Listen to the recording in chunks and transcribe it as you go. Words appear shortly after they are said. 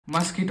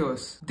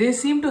Mosquitoes. They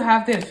seem to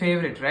have their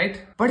favorite, right?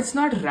 But it's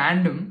not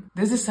random.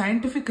 There's a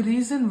scientific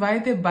reason why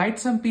they bite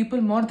some people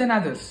more than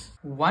others.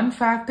 One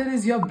factor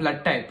is your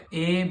blood type,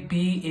 A,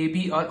 B,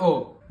 AB or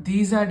O.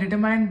 These are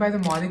determined by the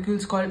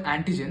molecules called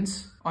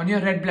antigens on your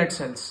red blood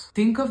cells.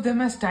 Think of them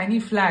as tiny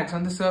flags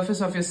on the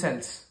surface of your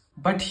cells.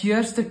 But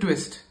here's the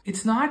twist.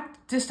 It's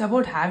not just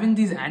about having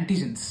these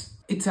antigens.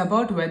 It's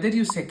about whether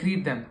you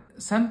secrete them.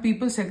 Some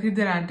people secrete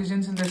their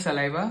antigens in their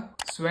saliva,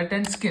 sweat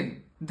and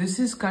skin. This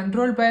is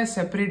controlled by a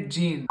separate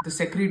gene, the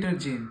secretor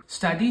gene.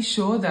 Studies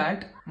show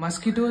that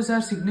mosquitoes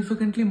are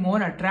significantly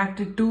more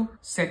attracted to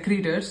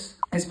secretors,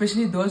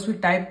 especially those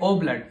with type O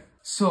blood.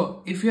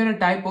 So, if you're a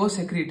type O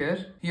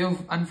secretor,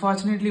 you've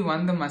unfortunately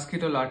won the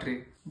mosquito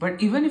lottery.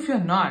 But even if you're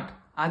not,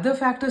 other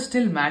factors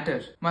still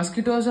matter.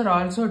 Mosquitoes are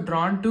also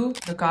drawn to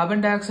the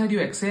carbon dioxide you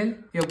exhale,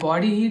 your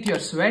body heat, your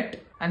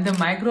sweat, and the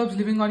microbes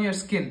living on your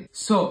skin.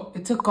 So,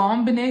 it's a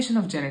combination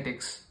of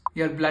genetics,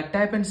 your blood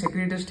type and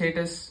secretor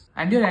status,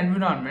 and your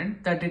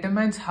environment that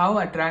determines how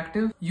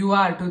attractive you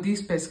are to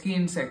these pesky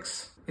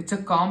insects. It's a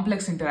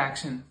complex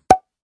interaction.